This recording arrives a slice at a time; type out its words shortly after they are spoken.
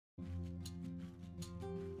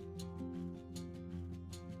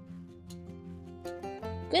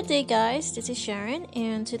Good day guys, this is Sharon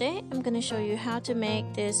and today I'm going to show you how to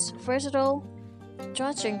make this versatile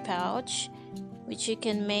drawstring pouch which you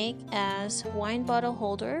can make as wine bottle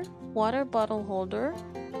holder, water bottle holder,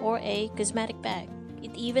 or a cosmetic bag.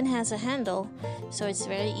 It even has a handle so it's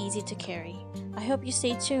very easy to carry. I hope you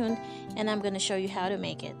stay tuned and I'm going to show you how to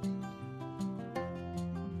make it.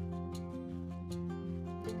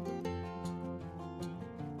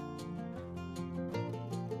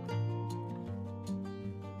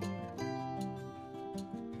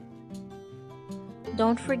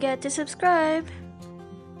 Don't forget to subscribe!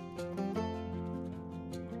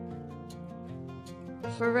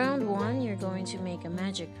 For round 1, you're going to make a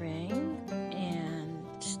magic ring and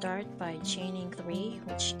start by chaining 3,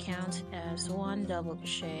 which counts as 1 double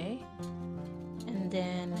crochet, and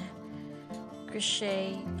then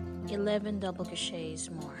crochet 11 double crochets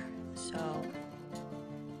more. So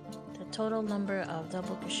the total number of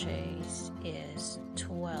double crochets is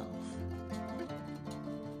 12.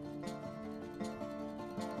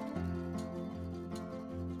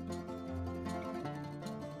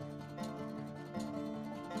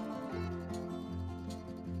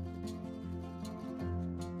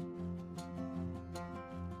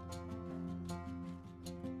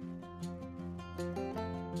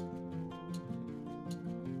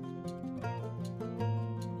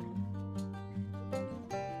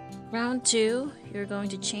 Round 2, you're going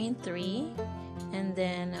to chain 3 and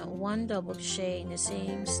then 1 double crochet in the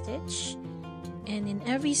same stitch, and in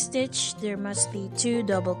every stitch there must be 2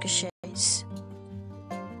 double crochets.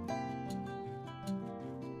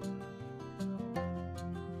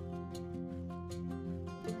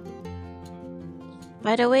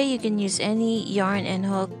 By the way, you can use any yarn and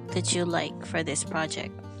hook that you like for this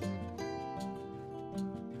project.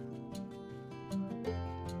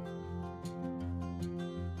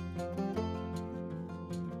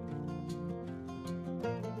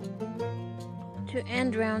 To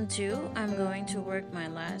end round 2, I'm going to work my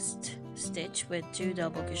last stitch with 2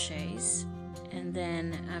 double crochets, and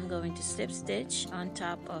then I'm going to slip stitch on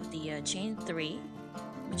top of the chain 3,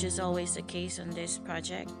 which is always the case on this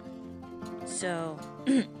project. So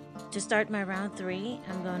to start my round 3,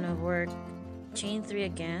 I'm going to work chain 3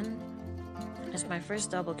 again as my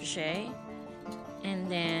first double crochet,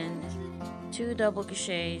 and then 2 double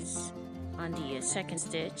crochets on the second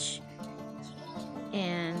stitch.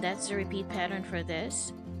 And that's the repeat pattern for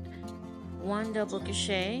this. 1 double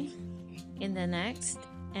crochet in the next,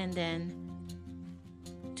 and then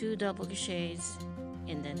 2 double crochets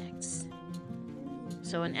in the next.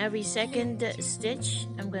 So in every second stitch,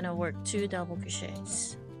 I'm gonna work 2 double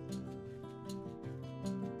crochets.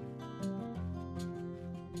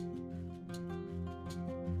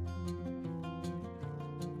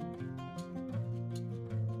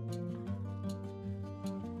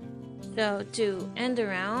 So to end the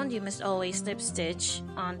round, you must always slip stitch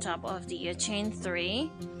on top of the chain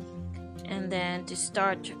 3, and then to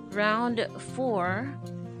start round 4,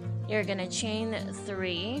 you're gonna chain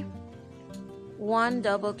 3, 1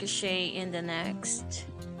 double crochet in the next,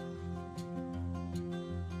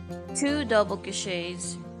 2 double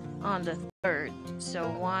crochets on the third.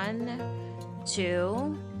 So 1,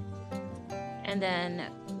 2, and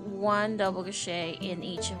then 1 double crochet in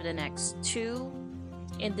each of the next 2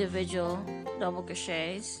 individual double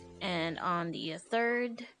crochets, and on the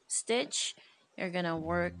third stitch you're gonna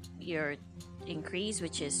work your increase,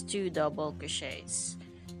 which is 2 double crochets.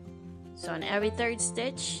 So on every third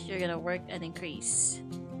stitch you're gonna work an increase.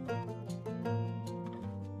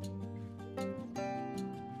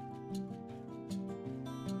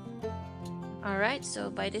 Alright,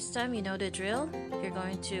 so by this time you know the drill. You're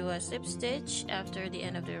going to slip stitch after the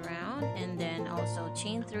end of the round, and then also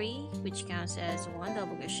chain 3, which counts as 1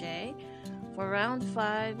 double crochet. For round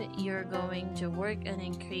 5, you're going to work an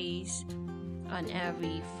increase on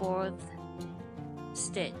every 4th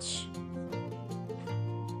stitch.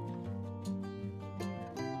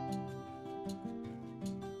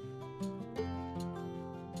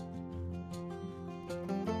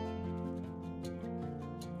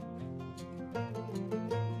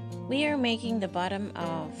 We are making the bottom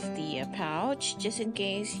of the pouch. Just in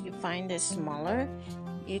case you find this smaller,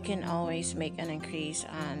 you can always make an increase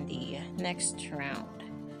on the next round.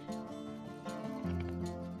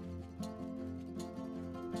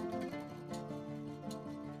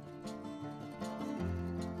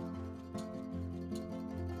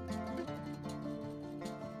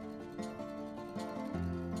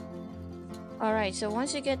 Alright, so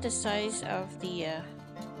once you get the size of the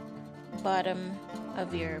bottom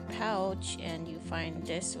of your pouch and you find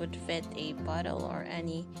this would fit a bottle or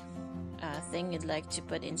any thing you'd like to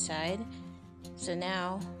put inside, so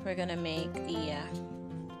now we're gonna make the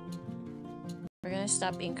we're gonna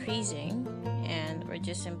stop increasing, and we're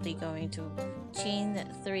just simply going to chain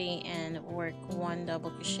 3 and work 1 double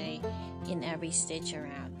crochet in every stitch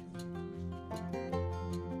around.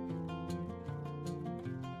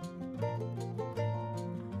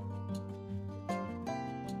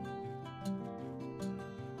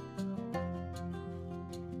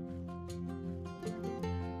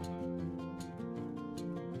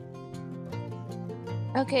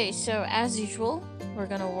 Okay, so as usual, we're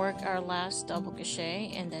gonna work our last double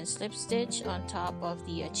crochet and then slip stitch on top of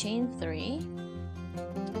the chain 3,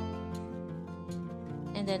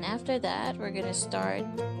 and then after that we're gonna start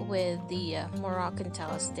with the Morrocan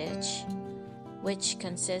tail stitch, which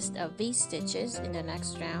consists of V stitches in the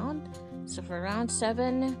next round. So for round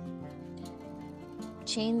 7,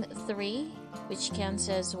 chain 3, which counts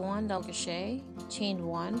as 1 double crochet, chain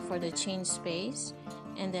 1 for the chain space,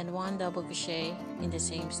 and then 1 double crochet in the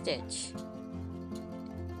same stitch.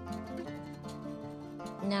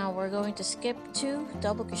 Now we're going to skip 2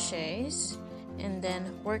 double crochets and then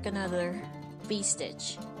work another V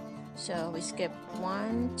stitch. So we skip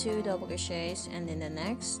 1, 2 double crochets, and in the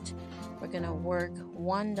next we're gonna work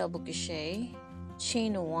 1 double crochet,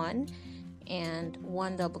 chain 1, and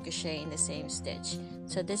 1 double crochet in the same stitch.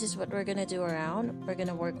 So this is what we're gonna do around. We're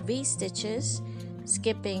gonna work V stitches,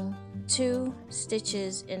 skipping 2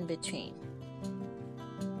 stitches in between.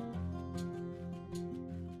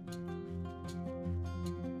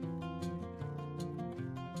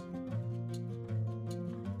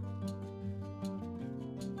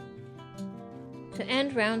 To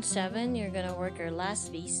end round 7, you're gonna work your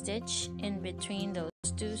last V stitch in between those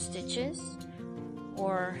 2 stitches,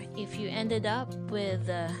 or if you ended up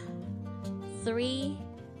with 3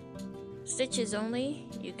 stitches only,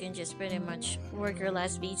 you can just pretty much work your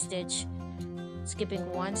last V stitch,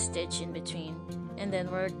 skipping 1 stitch in between, and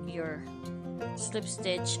then work your slip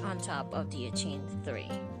stitch on top of the chain 3.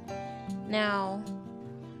 Now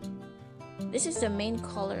this is the main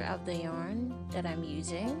color of the yarn that I'm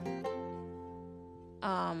using.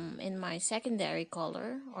 In my secondary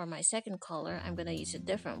color, or my second color, I'm gonna use a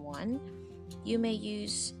different one. You may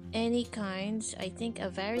use any kinds. I think a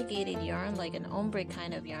variegated yarn, like an ombre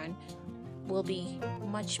kind of yarn, will be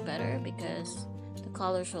much better because the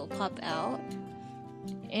colors will pop out.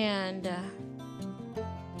 And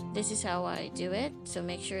this is how I do it. So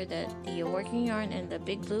make sure that the working yarn and the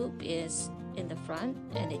big loop is in the front,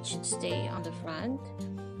 and it should stay on the front.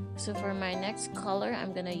 So for my next color,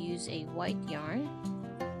 I'm gonna use a white yarn.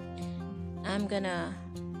 I'm gonna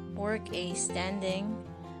work a standing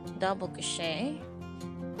double crochet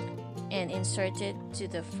and insert it to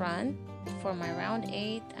the front. For my round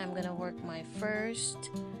 8, I'm gonna work my first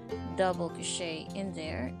double crochet in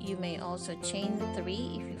there. You may also chain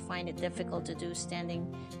 3 if you find it difficult to do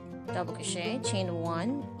standing double crochet. Chain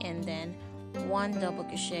 1 and then 1 double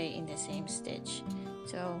crochet in the same stitch.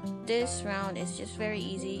 So this round is just very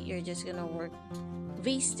easy. You're just gonna work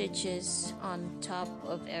V stitches on top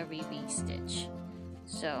of every V stitch.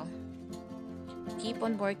 So keep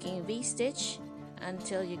on working V stitch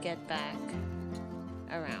until you get back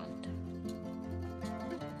around.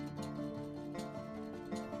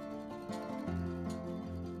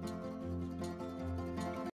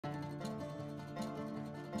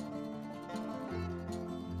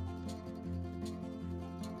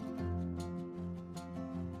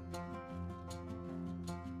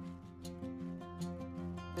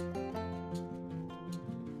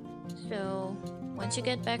 So once you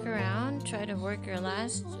get back around, try to work your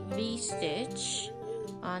last V stitch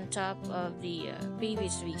on top of the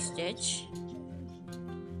previous V stitch,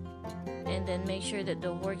 and then make sure that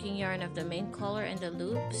the working yarn of the main color and the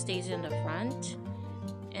loop stays in the front,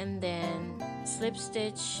 and then slip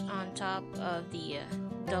stitch on top of the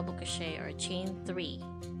double crochet or chain 3.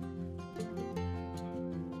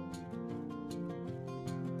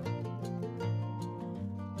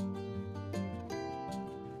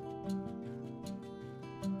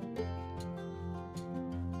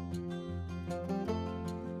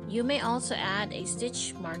 You may also add a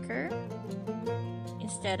stitch marker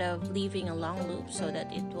instead of leaving a long loop so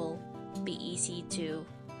that it will be easy to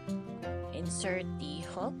insert the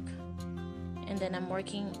hook. And then I'm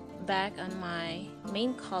working back on my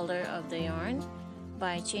main color of the yarn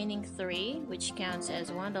by chaining 3, which counts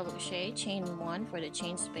as 1 double crochet, chain 1 for the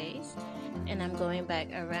chain space, and I'm going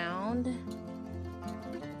back around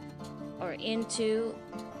or into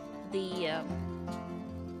the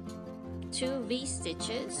 2 V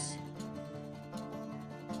stitches,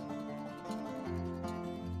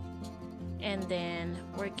 and then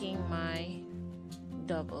working my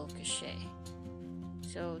double crochet.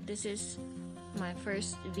 So this is my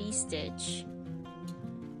first V stitch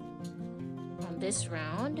on this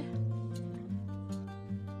round.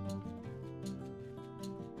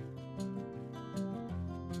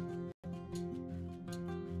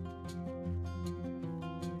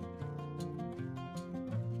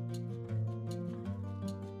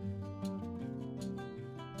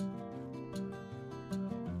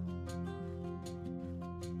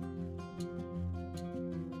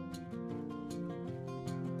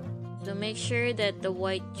 So make sure that the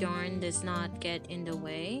white yarn does not get in the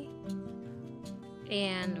way.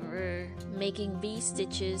 And we're making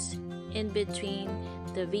V-stitches in between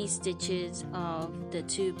the V-stitches of the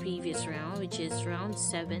two previous rounds, which is round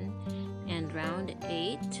 7 and round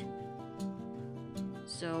 8.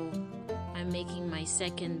 So I'm making my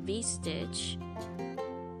second V-stitch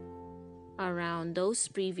around those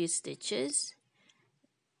previous stitches,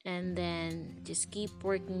 and then just keep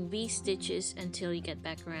working V-stitches until you get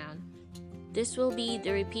back around. This will be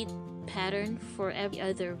the repeat pattern for every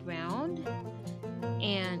other round,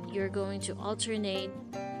 and you're going to alternate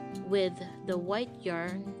with the white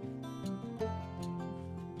yarn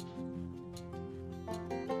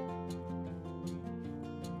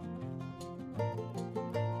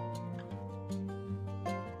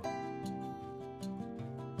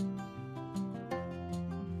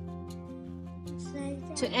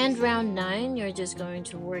To end round 9, you're just going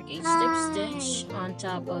to work a slip stitch on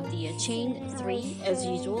top of the chain 3 as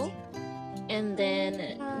usual, and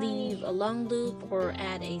then leave a long loop or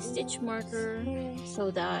add a stitch marker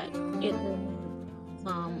so that it will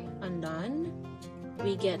come undone.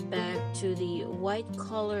 We get back to the white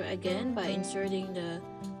color again by inserting the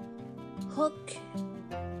hook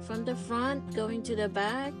from the front going to the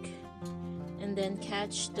back, and then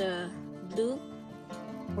catch the loop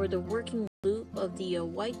or the working loop of the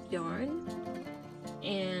white yarn,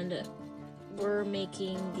 and we're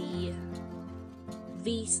making the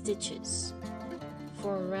V stitches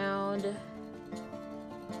for round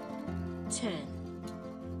 10.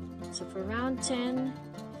 So for round 10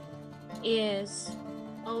 is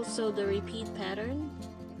also the repeat pattern.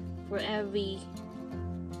 For every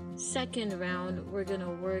second round, we're gonna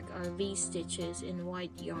work our V stitches in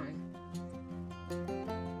white yarn.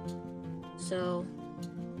 So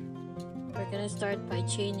we're gonna start by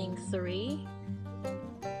chaining 3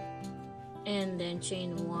 and then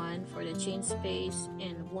chain 1 for the chain space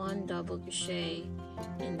and 1 double crochet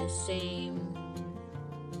in the same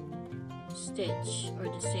stitch or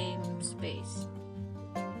the same space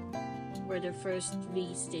where the first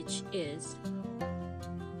V stitch is,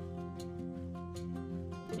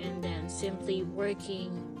 and then simply working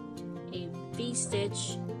a V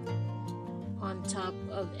stitch on top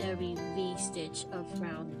of every V stitch of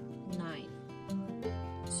round 9.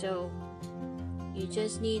 So you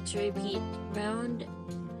just need to repeat round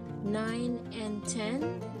 9 and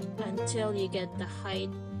 10 until you get the height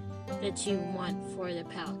that you want for the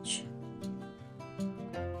pouch.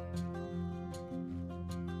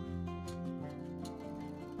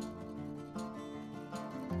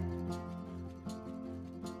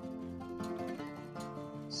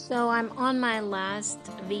 So I'm on my last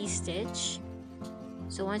V stitch.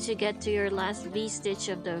 So once you get to your last V stitch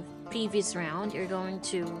of the previous round, you're going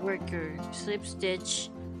to work your slip stitch,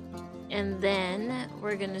 and then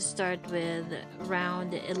we're going to start with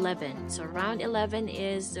round 11. So round 11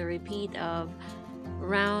 is the repeat of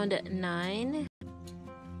round 9,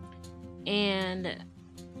 and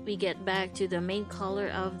we get back to the main color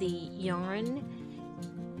of the yarn,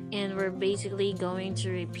 and we're basically going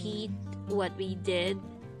to repeat what we did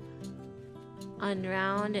on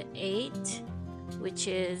round 8, which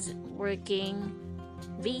is working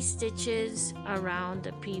V stitches around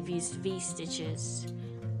the previous V stitches.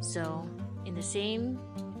 So in the same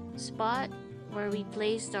spot where we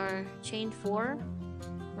placed our chain 4,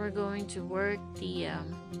 we're going to work the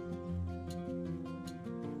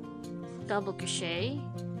double crochet.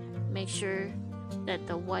 Make sure that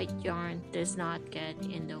the white yarn does not get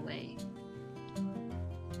in the way.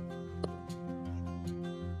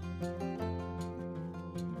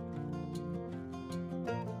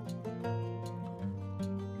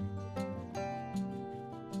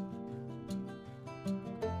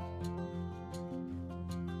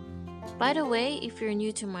 By the way, if you're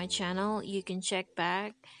new to my channel, you can check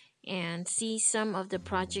back and see some of the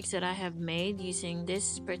projects that I have made using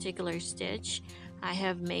this particular stitch. I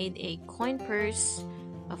have made a coin purse,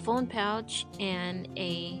 a phone pouch, and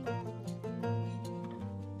a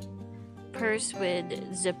purse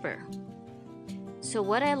with zipper. So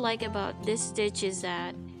what I like about this stitch is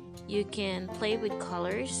that you can play with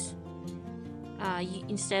colors.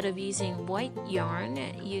 Instead of using white yarn,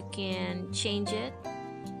 you can change it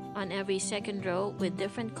on every second row with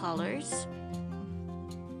different colors,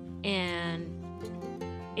 and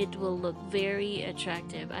it will look very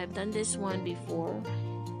attractive. I've done this one before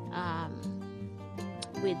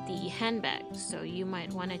with the handbag, so you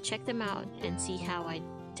might want to check them out and see how I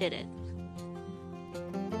did it.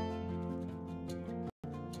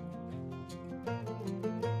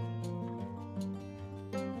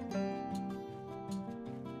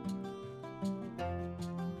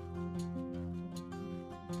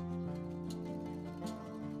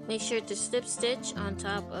 Make sure to slip stitch on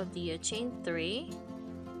top of the chain 3,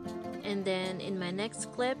 and then in my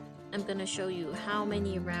next clip I'm gonna show you how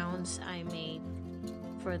many rounds I made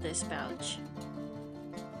for this pouch.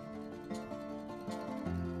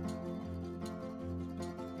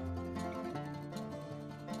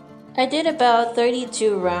 I did about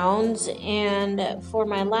 32 rounds, and for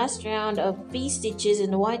my last round of V-stitches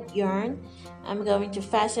in white yarn, I'm going to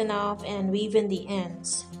fasten off and weave in the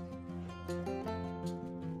ends.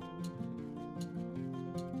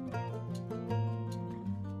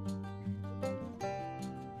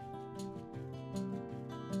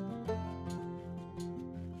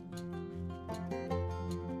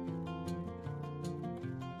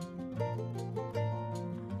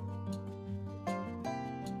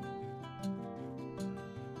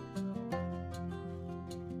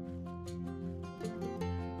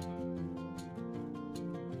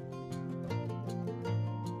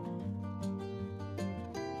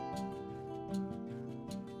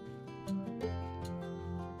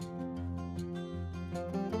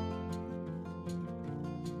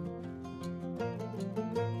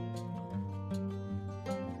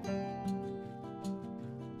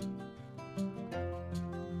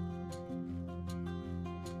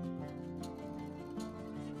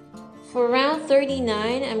 For round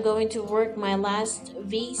 39, I'm going to work my last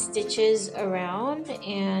V stitches around,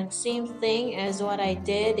 and same thing as what I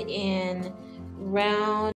did in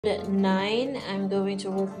round 9, I'm going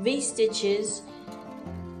to work V stitches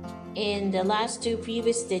in the last 2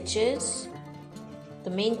 previous stitches, the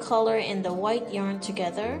main color and the white yarn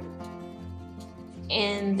together,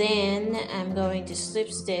 and then I'm going to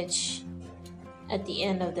slip stitch at the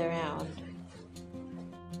end of the round.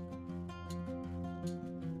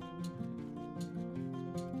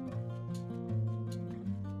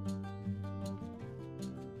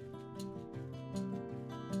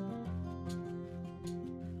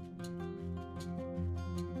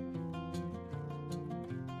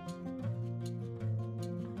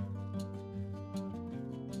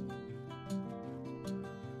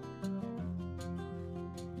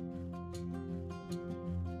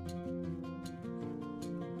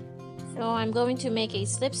 So I'm going to make a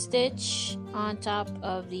slip stitch on top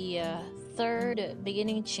of the third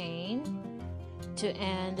beginning chain to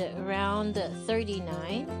end round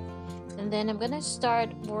 39, and then I'm gonna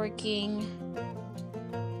start working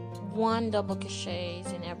 1 double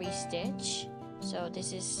crochets in every stitch. So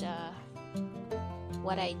this is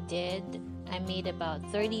what I did. I made about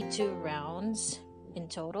 32 rounds in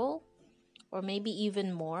total, or maybe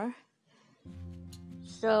even more.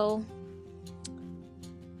 So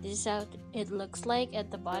this is how it looks like at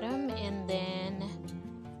the bottom, and then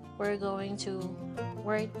we're going to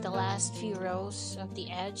work the last few rows of the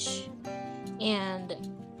edge, and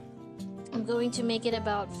I'm going to make it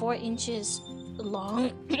about 4 inches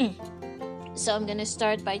long. So I'm gonna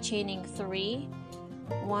start by chaining 3,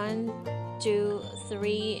 1, 2,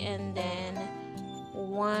 3, and then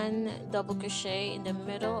 1 double crochet in the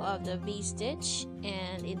middle of the V stitch,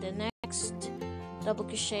 and in the next double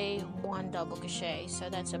crochet, 1 double crochet. So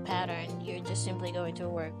that's a pattern. You're just simply going to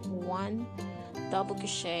work 1 double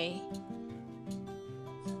crochet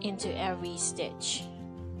into every stitch.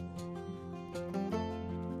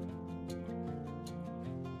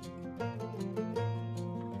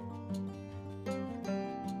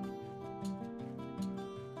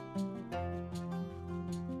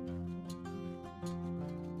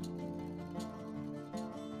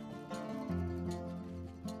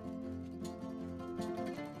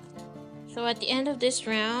 So at the end of this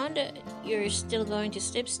round, you're still going to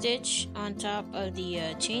slip stitch on top of the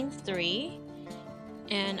chain 3,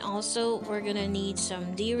 and also we're gonna need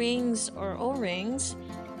some D-rings or O-rings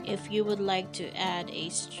if you would like to add a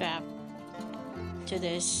strap to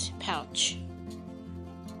this pouch.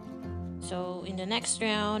 So in the next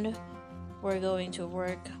round, we're going to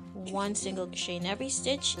work 1 single crochet in every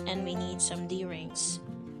stitch, and we need some D-rings.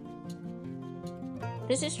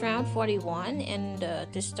 This is round 41, and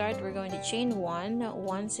to start we're going to chain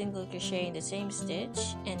 1 single crochet in the same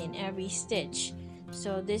stitch and in every stitch.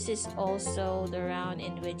 So this is also the round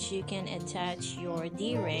in which you can attach your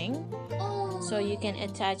D-ring. So you can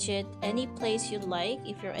attach it any place you like.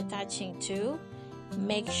 If you're attaching 2,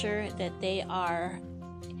 make sure that they are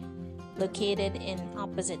located in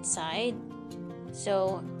opposite side.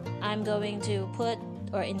 So I'm going to put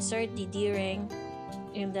or insert the D-ring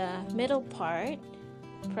in the middle part,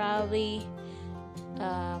 probably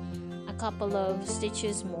a couple of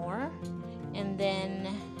stitches more, and then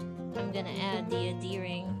I'm gonna add the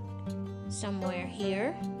D-ring somewhere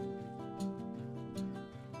here.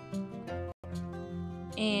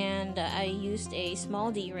 And I used a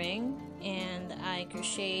small D-ring and I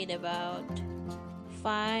crocheted about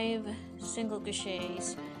 5 single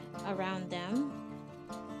crochets around them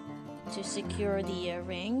to secure the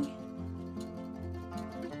ring.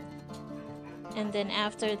 And then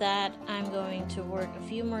after that, I'm going to work a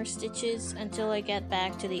few more stitches until I get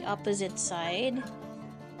back to the opposite side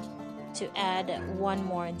to add one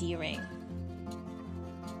more D-ring.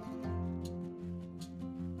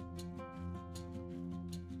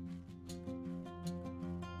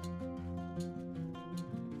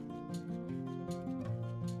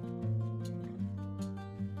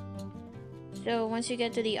 So once you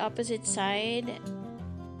get to the opposite side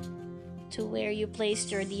to where you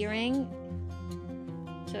placed your D-ring,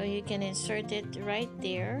 so you can insert it right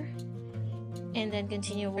there and then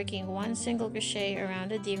continue working 1 single crochet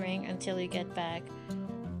around the D-ring until you get back.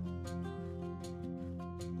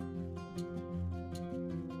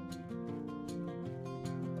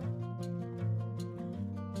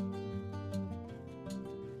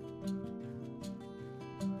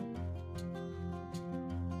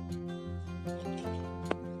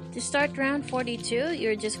 To start round 42,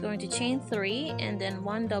 you're just going to chain 3 and then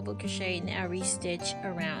 1 double crochet in every stitch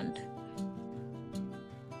around.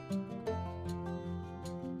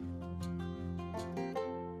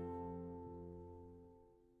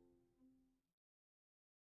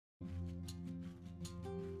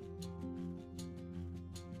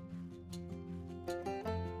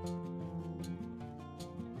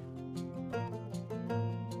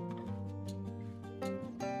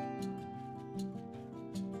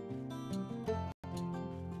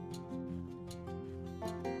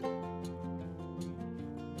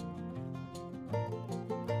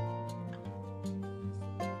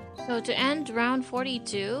 So to end round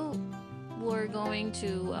 42, we're going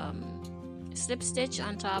to slip stitch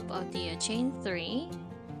on top of the chain 3,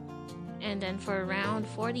 and then for round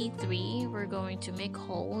 43 we're going to make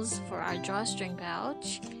holes for our drawstring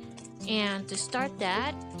pouch. And to start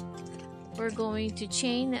that, we're going to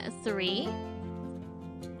chain 3,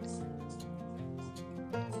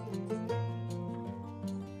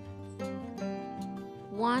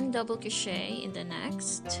 one double crochet in the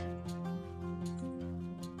next,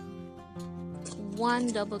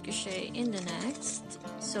 1 double crochet in the next,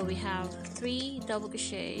 so we have 3 double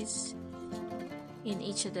crochets in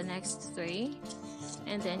each of the next 3,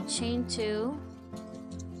 and then chain 2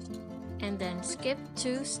 and then skip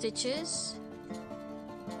 2 stitches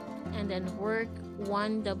and then work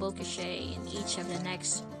 1 double crochet in each of the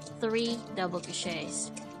next 3 double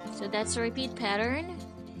crochets. So that's a repeat pattern.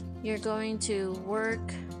 You're going to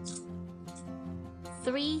work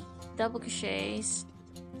 3 double crochets,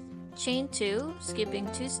 chain 2,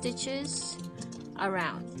 skipping 2 stitches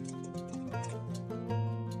around.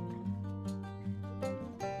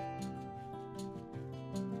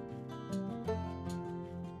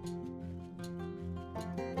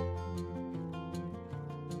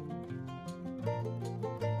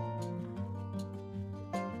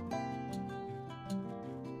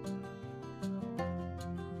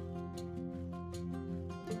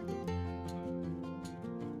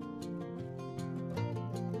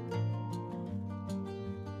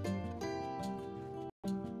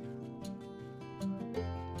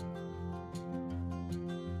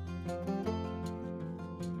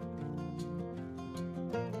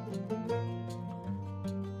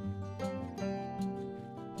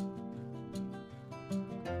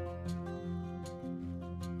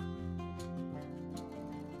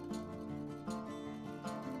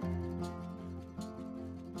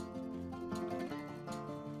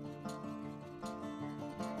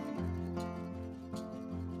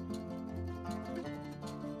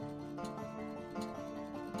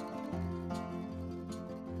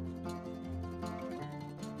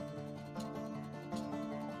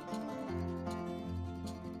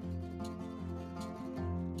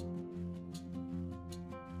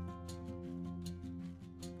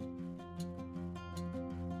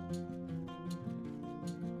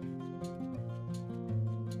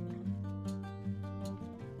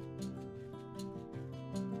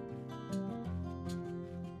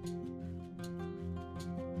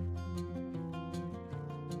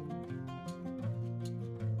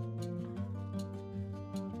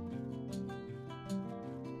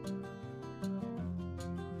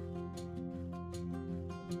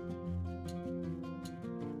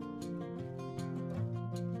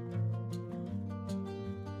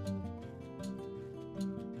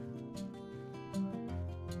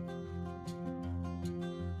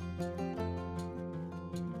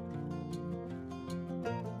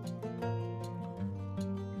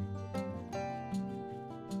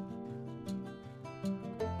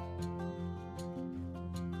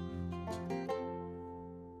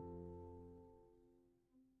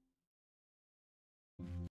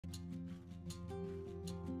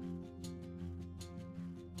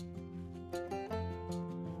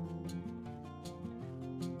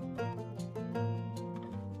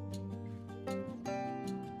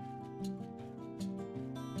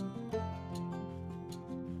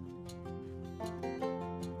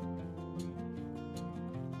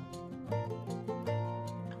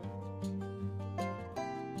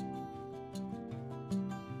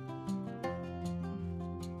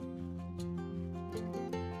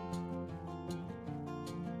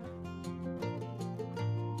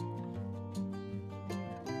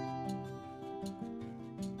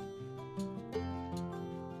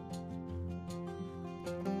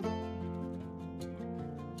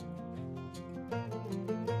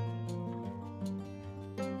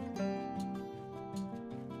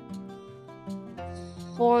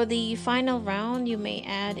 For the final round, you may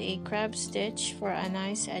add a crab stitch for a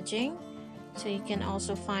nice edging. So you can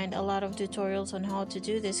also find a lot of tutorials on how to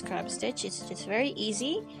do this crab stitch. It's just very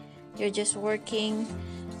easy. You're just working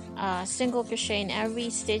single crochet in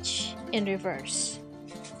every stitch in reverse.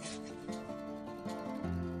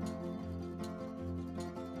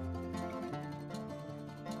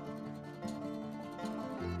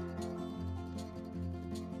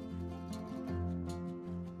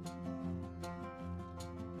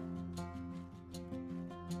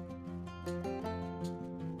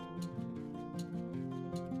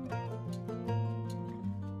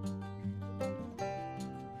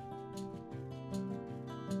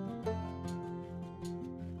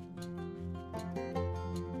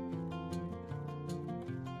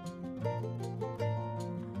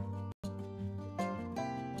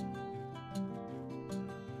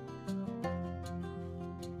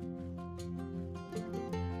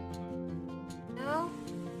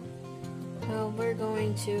 We're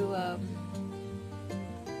going to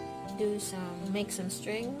make some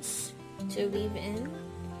strings to weave in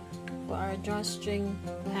for our drawstring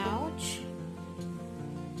pouch,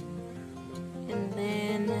 and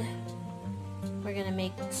then we're gonna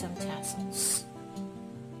make some tassels.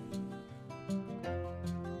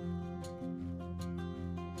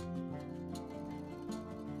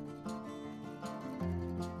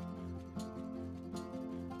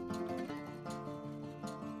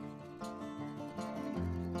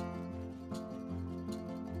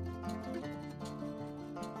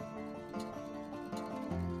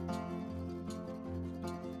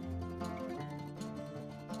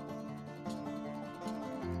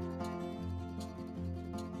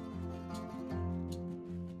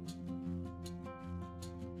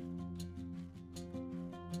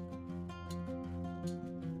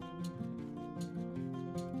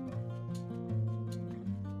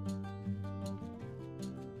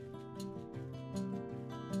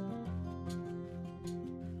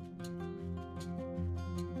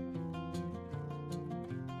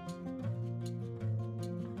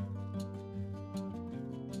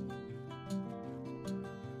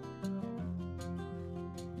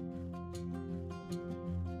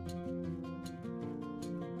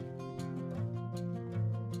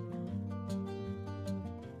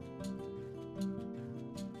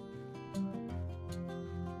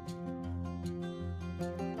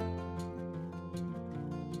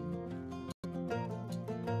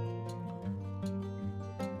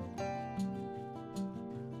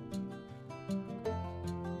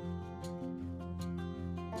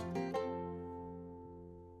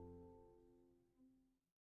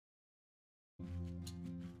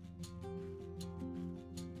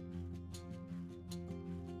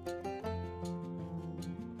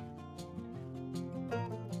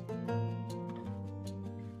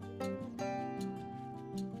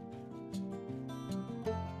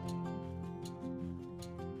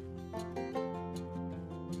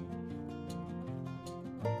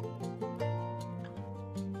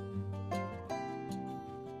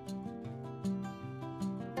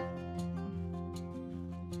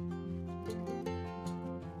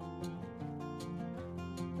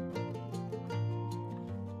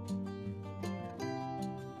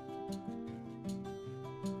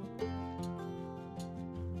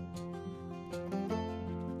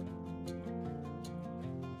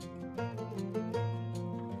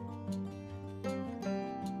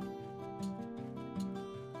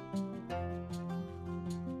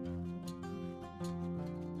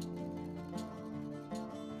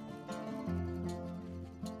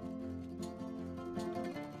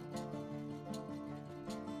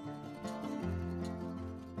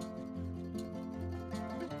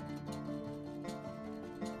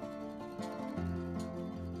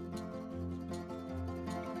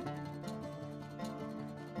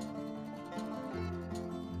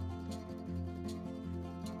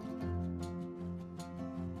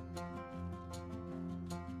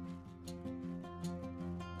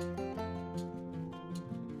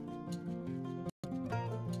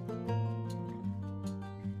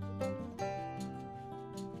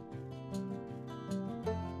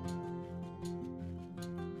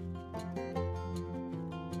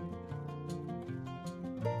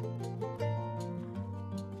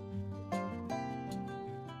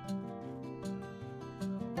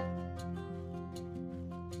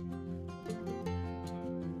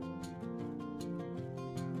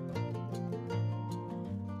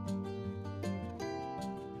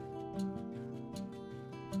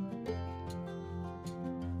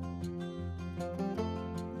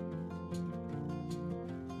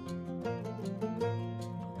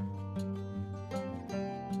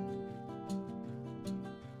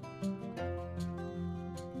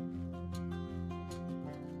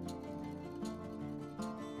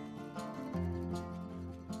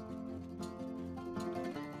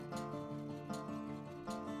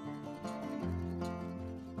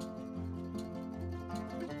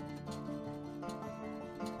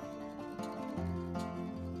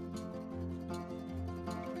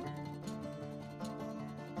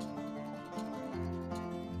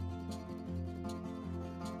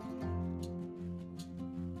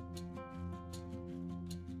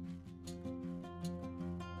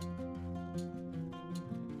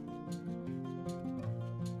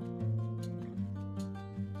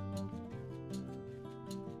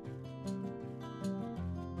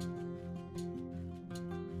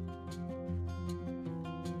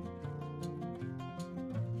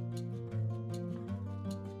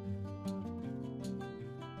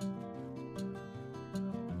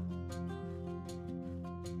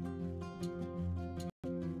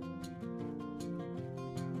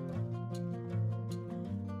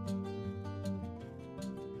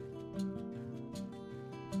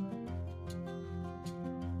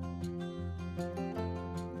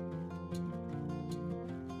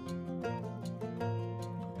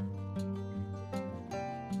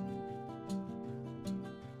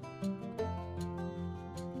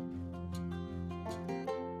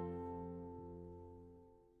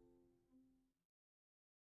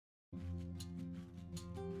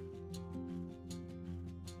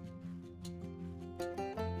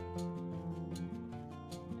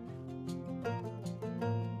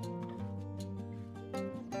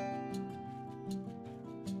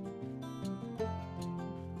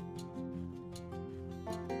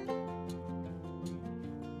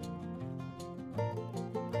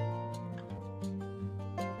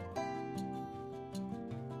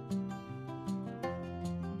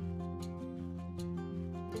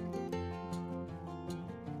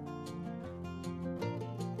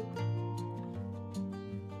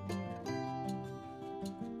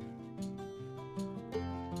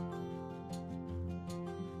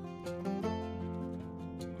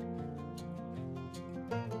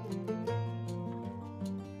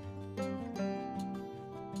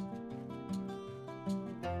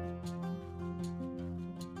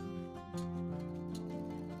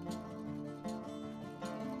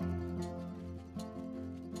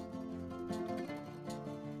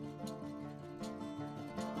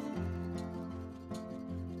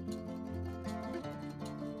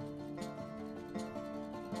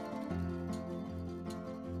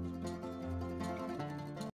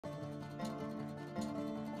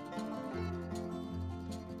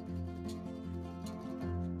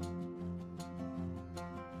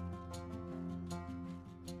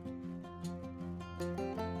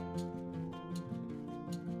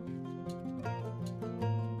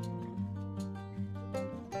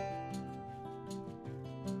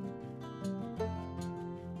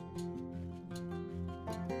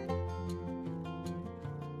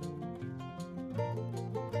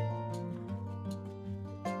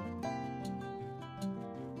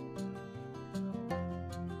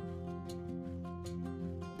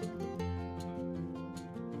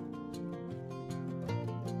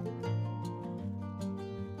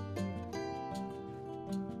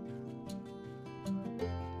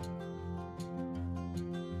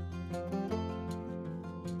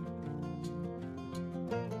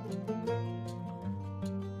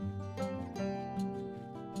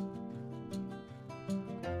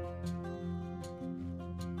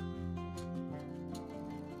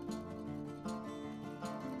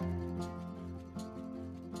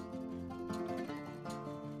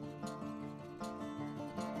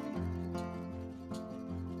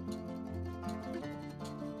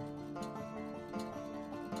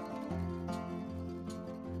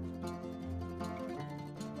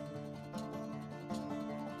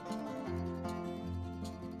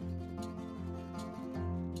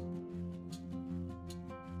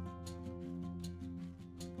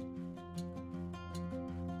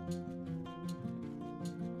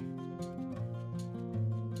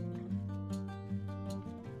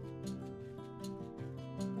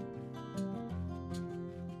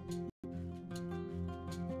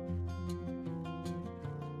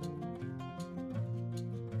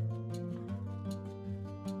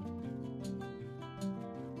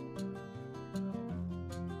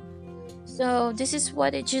 So this is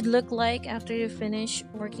what it should look like after you finish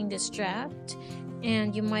working the strap.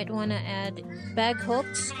 And you might want to add bag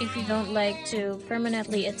hooks if you don't like to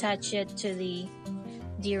permanently attach it to the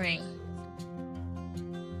D-ring.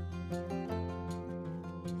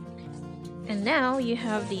 And now you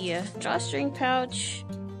have the drawstring pouch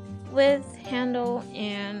with handle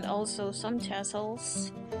and also some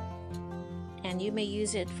tassels, and you may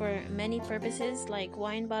use it for many purposes like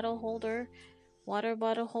wine bottle holder, water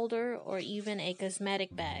bottle holder, or even a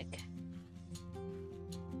cosmetic bag.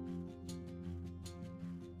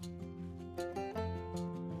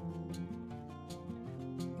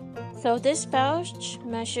 So this pouch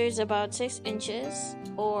measures about 6 inches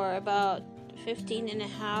or about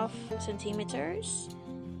 15.5 centimeters.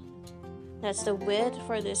 That's the width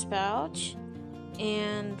for this pouch,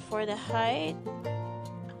 and for the height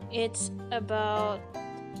it's about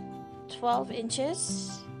 12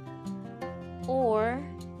 inches or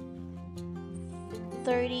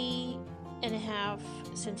 30.5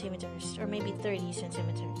 centimeters, or maybe 30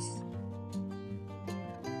 centimeters.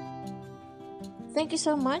 Thank you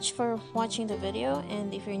so much for watching the video,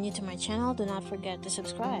 and if you're new to my channel, do not forget to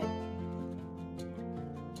subscribe.